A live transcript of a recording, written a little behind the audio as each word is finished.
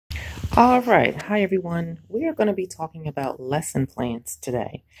All right. Hi, everyone. We are going to be talking about lesson plans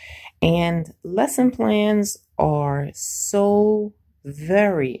today. And lesson plans are so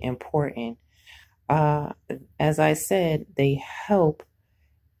very important. Uh, as I said, they help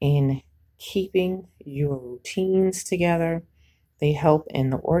in keeping your routines together, they help in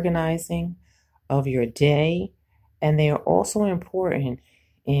the organizing of your day, and they are also important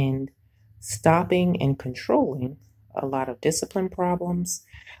in stopping and controlling a lot of discipline problems,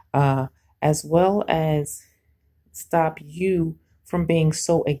 uh, as well as stop you from being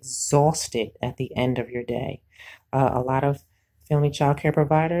so exhausted at the end of your day. A lot of family child care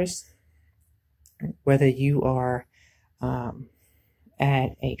providers, whether you are um,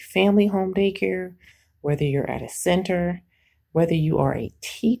 at a family home daycare, whether you're at a center, whether you are a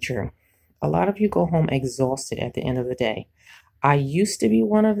teacher, a lot of you go home exhausted at the end of the day. I used to be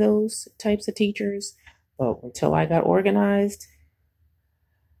one of those types of teachers, but until I got organized,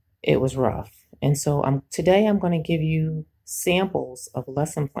 it was rough. And so today I'm going to give you samples of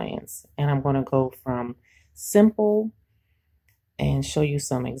lesson plans, and I'm going to go from simple and show you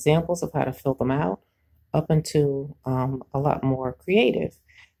some examples of how to fill them out up until a lot more creative.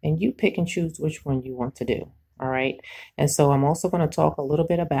 And you pick and choose which one you want to do. All right. And so I'm also going to talk a little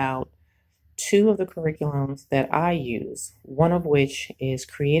bit about two of the curriculums that I use, one of which is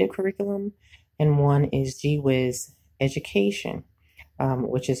Creative Curriculum and one is Whiz Education,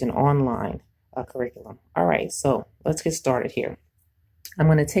 which is an online curriculum. All right, so let's get started here. I'm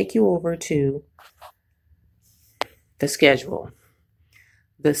going to take you over to the schedule.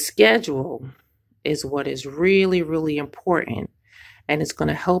 The schedule is what is really, really important, and it's going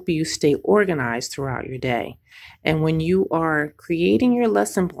to help you stay organized throughout your day. And when you are creating your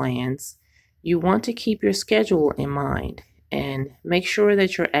lesson plans, you want to keep your schedule in mind and make sure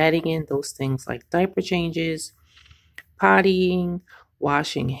that you're adding in those things like diaper changes, pottying,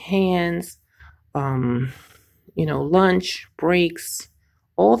 washing hands, lunch, breaks,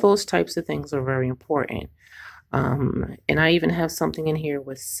 all those types of things are very important. And I even have something in here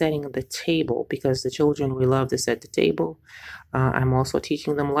with setting the table because the children, we love to set the table. I'm also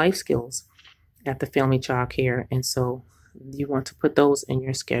teaching them life skills at the family child care. And so you want to put those in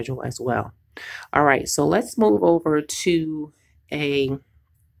your schedule as well. All right, so let's move over to a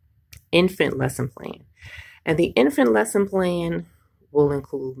infant lesson plan. And the infant lesson plan will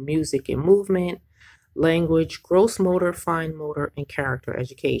include music and movement, language, gross motor, fine motor, and character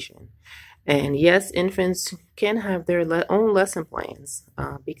education. And yes, infants can have their own lesson plans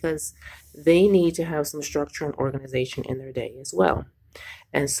because they need to have some structure and organization in their day as well.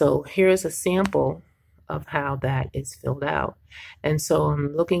 And so here's a sample of how that is filled out. And so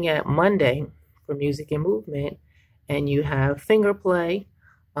I'm looking at Monday for music and movement, and you have finger play,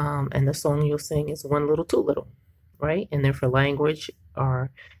 and the song you'll sing is One Little, Two Little, right? And then for language,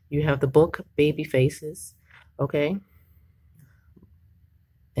 you have the book Baby Faces, okay?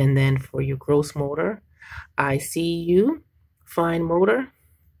 And then for your gross motor, I see you, fine motor,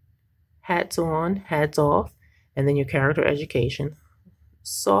 hats on, hats off, and then your character education,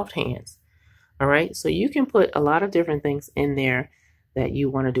 soft hands. All right, so you can put a lot of different things in there that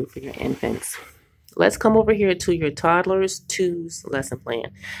you want to do for your infants. Let's come over here to your toddlers twos lesson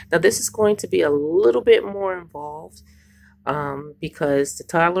plan. Now this is going to be a little bit more involved because the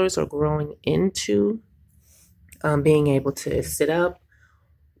toddlers are growing into being able to sit up,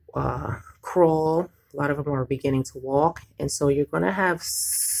 crawl. A lot of them are beginning to walk, and so you're going to have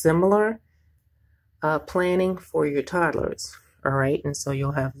similar planning for your toddlers. All right, and so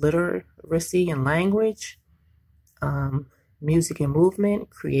you'll have literacy and language, music and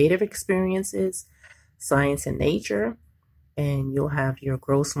movement, creative experiences, science and nature, and you'll have your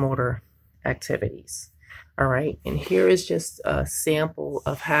gross motor activities. All right, and here is just a sample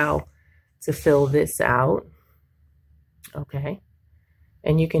of how to fill this out. Okay,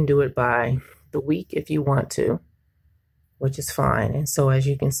 and you can do it by the week if you want to, which is fine. And so as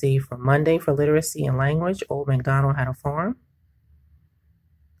you can see, for Monday for literacy and language, Old MacDonald Had a Farm.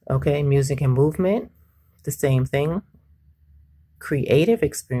 Okay, music and movement, the same thing. Creative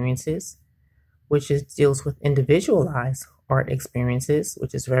experiences, which deals with individualized art experiences,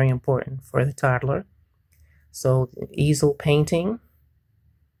 which is very important for the toddler. So easel painting.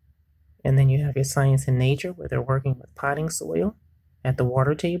 And then you have your science and nature, where they're working with potting soil at the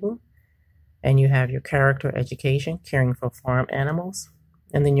water table. And you have your character education, caring for farm animals.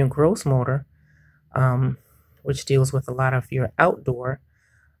 And then your gross motor, which deals with a lot of your outdoor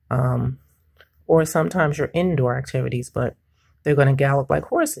or sometimes your indoor activities, but they're going to gallop like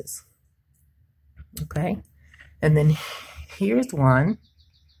horses. Okay, and then here's one.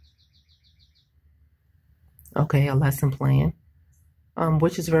 Okay, a lesson plan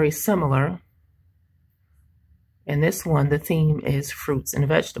which is very similar. And this one, the theme is fruits and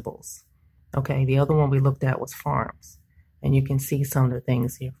vegetables. Okay, the other one we looked at was farms. And you can see some of the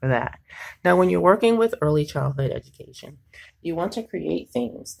things here for that. Now, when you're working with early childhood education, you want to create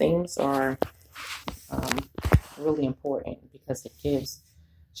themes. Themes are really important because it gives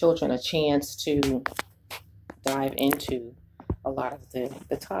children a chance to dive into a lot of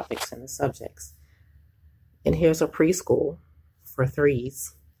the topics and the subjects. And here's a preschool for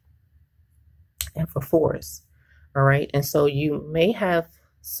 3s and for 4s. All right, and so you may have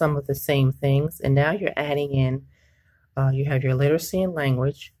some of the same things, and now you're adding in, you have your literacy and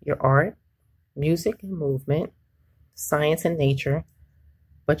language, your art, music and movement, science and nature,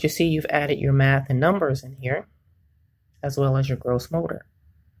 but you see you've added your math and numbers in here, as well as your gross motor.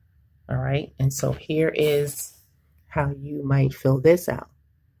 All right, and so here is how you might fill this out.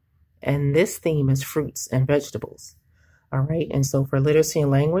 And this theme is fruits and vegetables. All right, and so for literacy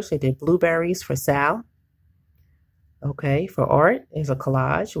and language, they did blueberries for Sal. Okay, for art is a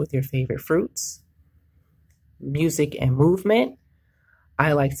collage with your favorite fruits. Music and movement,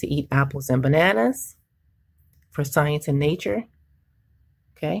 I like to eat apples and bananas. For science and nature,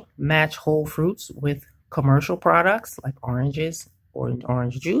 okay, match whole fruits with commercial products like oranges or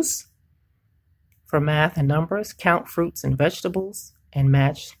orange juice. For math and numbers, count fruits and vegetables and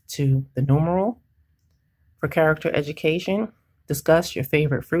match to the numeral. For character education, discuss your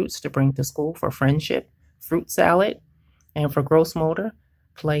favorite fruits to bring to school for friendship, fruit salad. And for gross motor,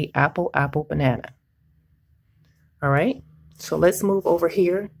 play apple, apple, banana. All right, so let's move over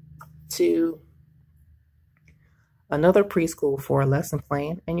here to another preschool for a lesson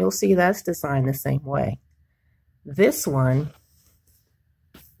plan, and you'll see that's designed the same way. This one,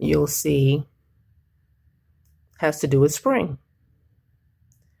 you'll see, has to do with spring.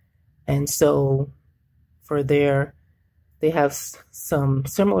 And so for they have some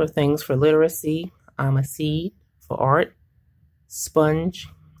similar things for literacy. I'm a seed. For art, sponge,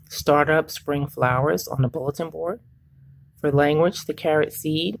 startup, spring flowers on the bulletin board. For language, the carrot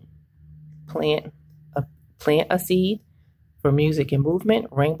seed, plant a seed. For music and movement,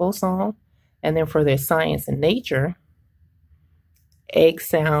 rainbow song. And then for their science and nature, egg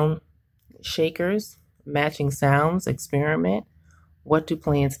sound shakers, matching sounds, experiment. What do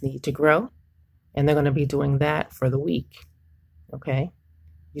plants need to grow? And they're going to be doing that for the week. Okay.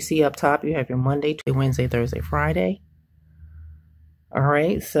 You see up top, you have your Monday, Tuesday, Wednesday, Thursday, Friday. All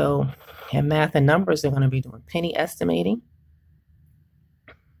right, so in math and numbers, they're going to be doing penny estimating.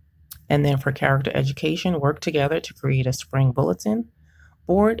 And then for character education, work together to create a spring bulletin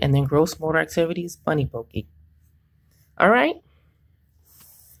board, and then gross motor activities, bunny pokey. All right.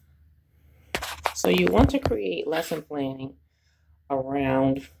 So you want to create lesson planning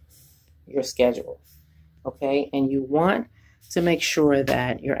around your schedule, okay? And you want to make sure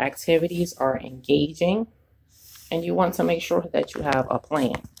that your activities are engaging, and you want to make sure that you have a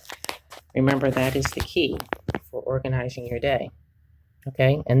plan. Remember, that is the key for organizing your day.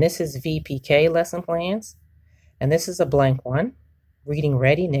 Okay, and this is VPK lesson plans, and this is a blank one. Reading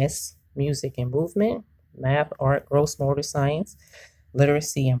readiness, music and movement, math, art, gross motor, science,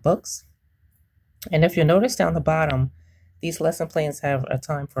 literacy, and books. And if you notice down the bottom, these lesson plans have a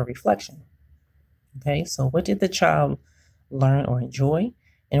time for reflection. Okay, so what did the child learn or enjoy,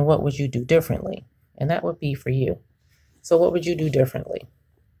 and what would you do differently? And that would be for you. So what would you do differently?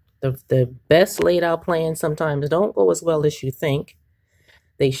 The best laid out plans sometimes don't go as well as you think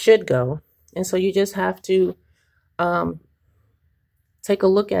they should go. And so you just have to take a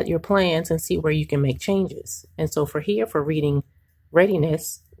look at your plans and see where you can make changes. And so for reading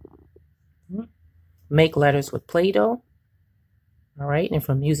readiness, make letters with Play-Doh. All right, and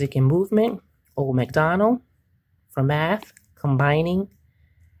for music and movement, Old MacDonald. For math, combining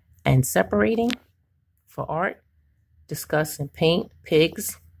and separating. For art, discuss and paint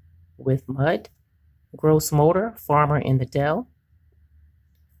pigs with mud. Gross motor, farmer in the dell.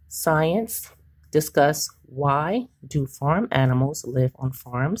 Science, discuss why do farm animals live on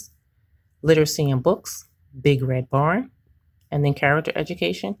farms. Literacy and books, big red barn. And then character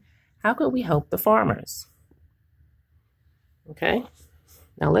education, how could we help the farmers? Okay,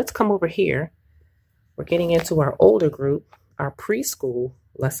 now let's come over here. We're getting into our older group, our preschool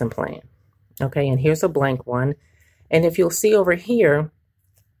lesson plan. Okay, and here's a blank one. And if you'll see over here,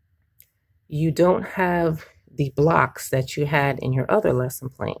 you don't have the blocks that you had in your other lesson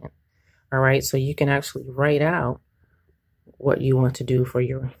plan. All right, so you can actually write out what you want to do for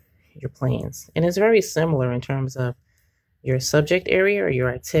your plans. And it's very similar in terms of your subject area or your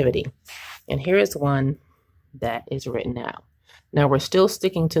activity. And here is one that is written out. Now we're still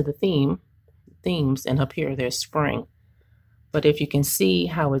sticking to the themes, and up here there's spring. But if you can see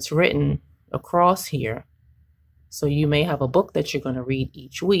how it's written across here, so you may have a book that you're going to read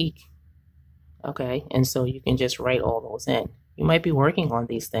each week, okay? And so you can just write all those in. You might be working on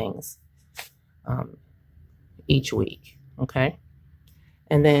these things each week, okay?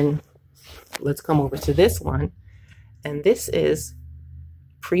 And then let's come over to this one. And this is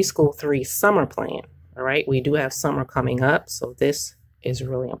Preschool 3 Summer Plan, all right? We do have summer coming up, so this is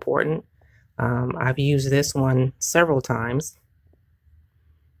really important. I've used this one several times.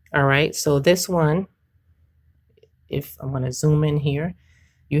 All right, so this one, if I'm going to zoom in here,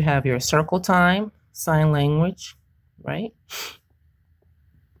 you have your circle time, sign language, right?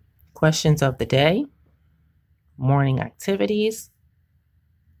 Questions of the day, morning activities,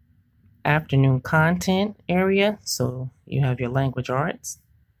 afternoon content area, so you have your language arts,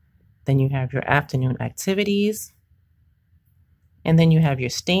 then you have your afternoon activities, and then you have your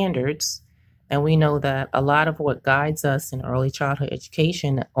standards. And we know that a lot of what guides us in early childhood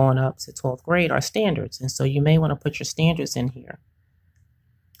education on up to 12th grade are standards. And so you may want to put your standards in here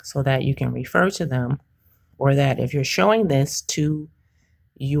so that you can refer to them, or that if you're showing this to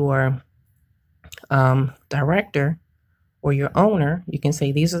your director or your owner, you can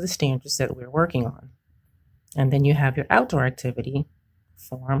say, these are the standards that we're working on. And then you have your outdoor activity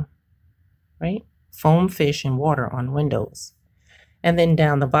form, right? Foam, fish, and water on windows. And then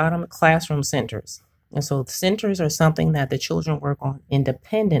down the bottom, classroom centers. And so the centers are something that the children work on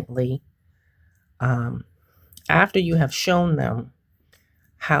independently after you have shown them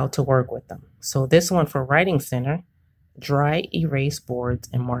how to work with them. So this one for writing center, dry erase boards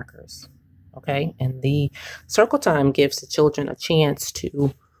and markers. Okay, and the circle time gives the children a chance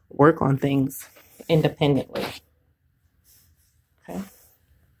to work on things independently. Okay.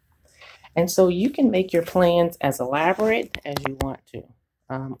 And so you can make your plans as elaborate as you want to,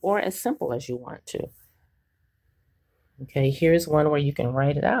 or as simple as you want to. Okay, here's one where you can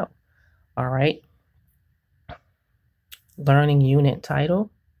write it out. All right. Learning unit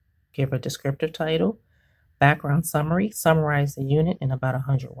title, give a descriptive title, background summary, summarize the unit in about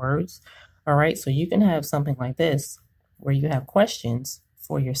 100 words. All right, so you can have something like this where you have questions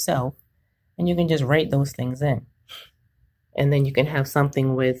for yourself and you can just write those things in. And then you can have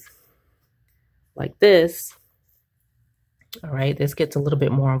something with like this. All right, this gets a little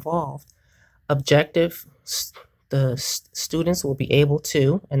bit more involved. Objective, the students will be able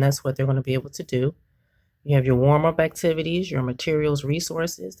to, and that's what they're going to be able to do. You have your warm-up activities, your materials,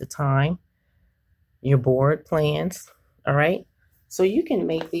 resources, the time, your board plans. All right, so you can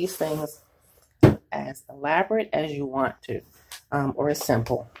make these things as elaborate as you want to, or as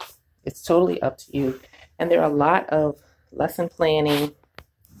simple. It's totally up to you. And there are a lot of lesson planning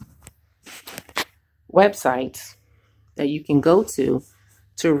websites that you can go to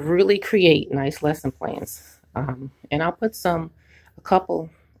really create nice lesson plans. And I'll put a couple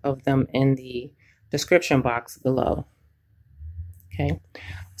of them in the description box below. Okay.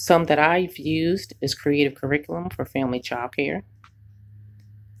 Some that I've used is Creative Curriculum for Family Childcare.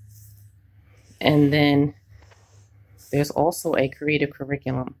 And then there's also a Creative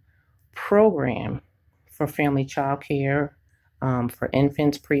Curriculum program for family childcare, for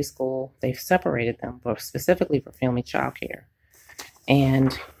infants, preschool. They've separated them, but specifically for family childcare.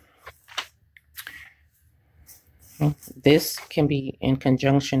 And this can be in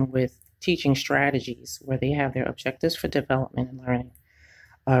conjunction with teaching strategies where they have their objectives for development and learning,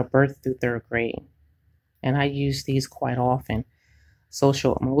 birth through 3rd grade. And I use these quite often.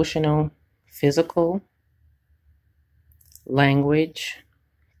 Social, emotional, physical, language,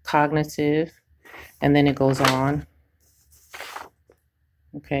 cognitive, and then it goes on.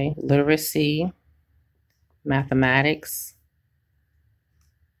 Okay, literacy, mathematics,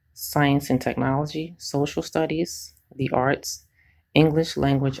 science and technology, social studies, the arts, English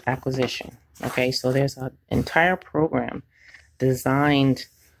language acquisition. Okay, so there's an entire program designed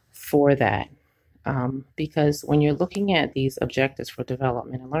for that. Because when you're looking at these objectives for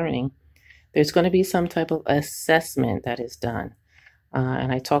development and learning, there's going to be some type of assessment that is done.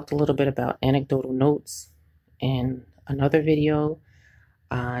 And I talked a little bit about anecdotal notes in another video,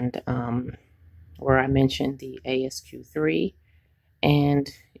 and where I mentioned the ASQ3. And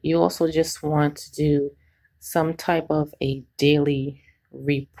you also just want to do some type of a daily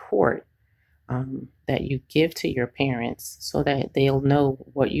report that you give to your parents so that they'll know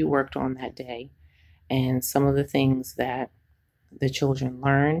what you worked on that day and some of the things that the children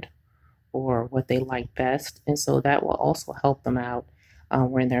learned or what they like best. And so that will also help them out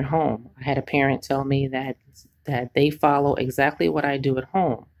when they're home. I had a parent tell me that they follow exactly what I do at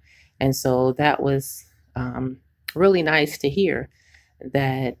home. And so that was really nice to hear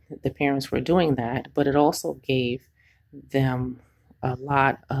that the parents were doing that, but it also gave them a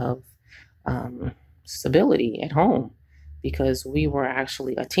lot of stability at home because we were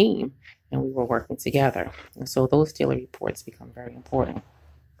actually a team and we were working together. And so those daily reports become very important.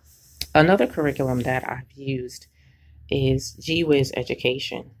 Another curriculum that I've used is Whiz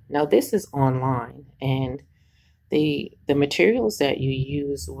Education. Now this is online, and the materials that you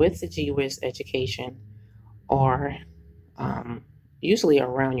use with the Whiz Education are usually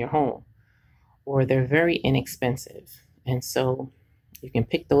around your home, or they're very inexpensive. And so you can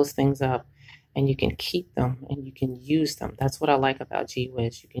pick those things up and you can keep them and you can use them. That's what I like about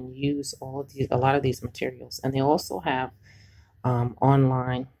Whiz. You can use a lot of these materials, and they also have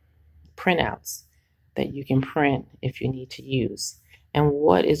online printouts that you can print if you need to use. And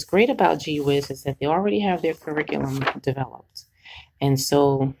what is great about Whiz is that they already have their curriculum developed. And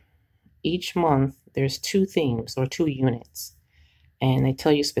so each month there's 2 themes or 2 units, and they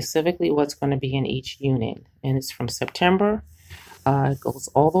tell you specifically what's going to be in each unit. And it's from September, it goes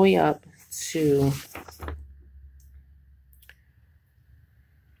all the way up to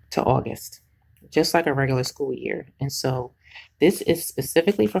August, just like a regular school year. And so this is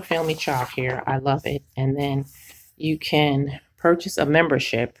specifically for family childcare. I love it. And then you can purchase a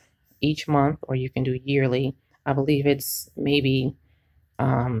membership each month, or you can do yearly. I believe it's maybe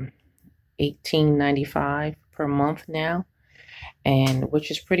 $18.95 per month now, and which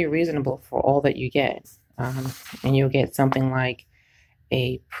is pretty reasonable for all that you get. And you'll get something like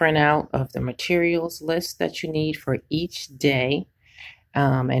a printout of the materials list that you need for each day.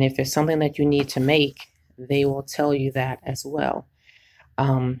 And if there's something that you need to make, they will tell you that as well.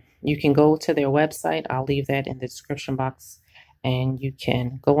 You can go to their website. I'll leave that in the description box. And you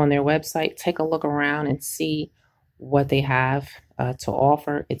can go on their website, take a look around and see what they have to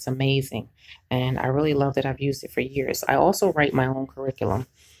offer. It's amazing. And I really love that. I've used it for years. I also write my own curriculum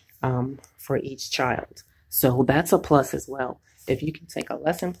for each child. So that's a plus as well. If you can take a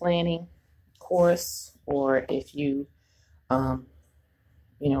lesson planning course, or if you,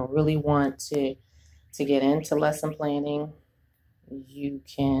 really want to get into lesson planning, you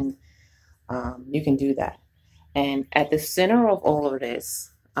can do that. And at the center of all of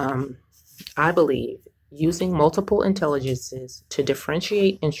this, I believe using multiple intelligences to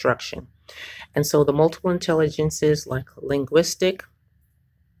differentiate instruction. And so the multiple intelligences, like linguistic,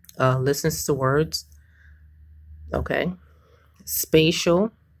 listens to words, okay.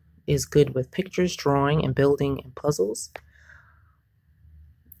 Spatial is good with pictures, drawing, and building and puzzles.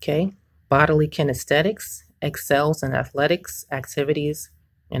 Okay. Bodily kinesthetics excels in athletics activities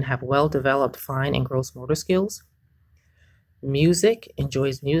and have well-developed fine and gross motor skills. Music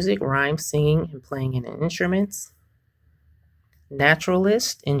enjoys music, rhyme, singing, and playing in instruments.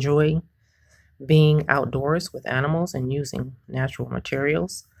 Naturalists enjoy being outdoors with animals and using natural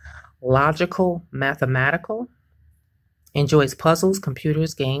materials. Logical, mathematical enjoys puzzles,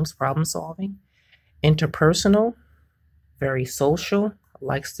 computers, games, problem solving. Interpersonal, very social,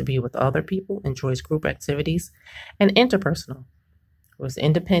 likes to be with other people, enjoys group activities. And interpersonal was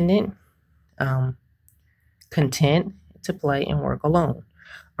independent, content to play and work alone.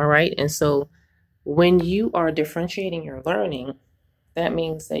 All right. And so when you are differentiating your learning, that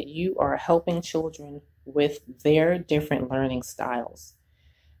means that you are helping children with their different learning styles.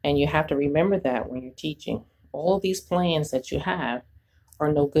 And you have to remember that when you're teaching. All of these plans that you have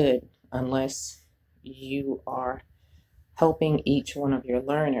are no good unless you are helping each one of your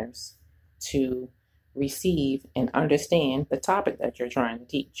learners to receive and understand the topic that you're trying to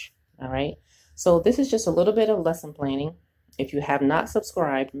teach. All right. So this is just a little bit of lesson planning. If you have not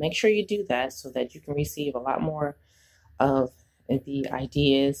subscribed, make sure you do that so that you can receive a lot more of the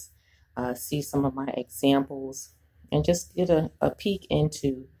ideas, see some of my examples, and just get a peek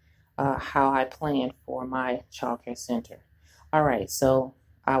into how I plan for my childcare center. All right. So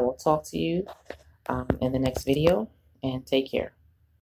I will talk to you in the next video, and take care.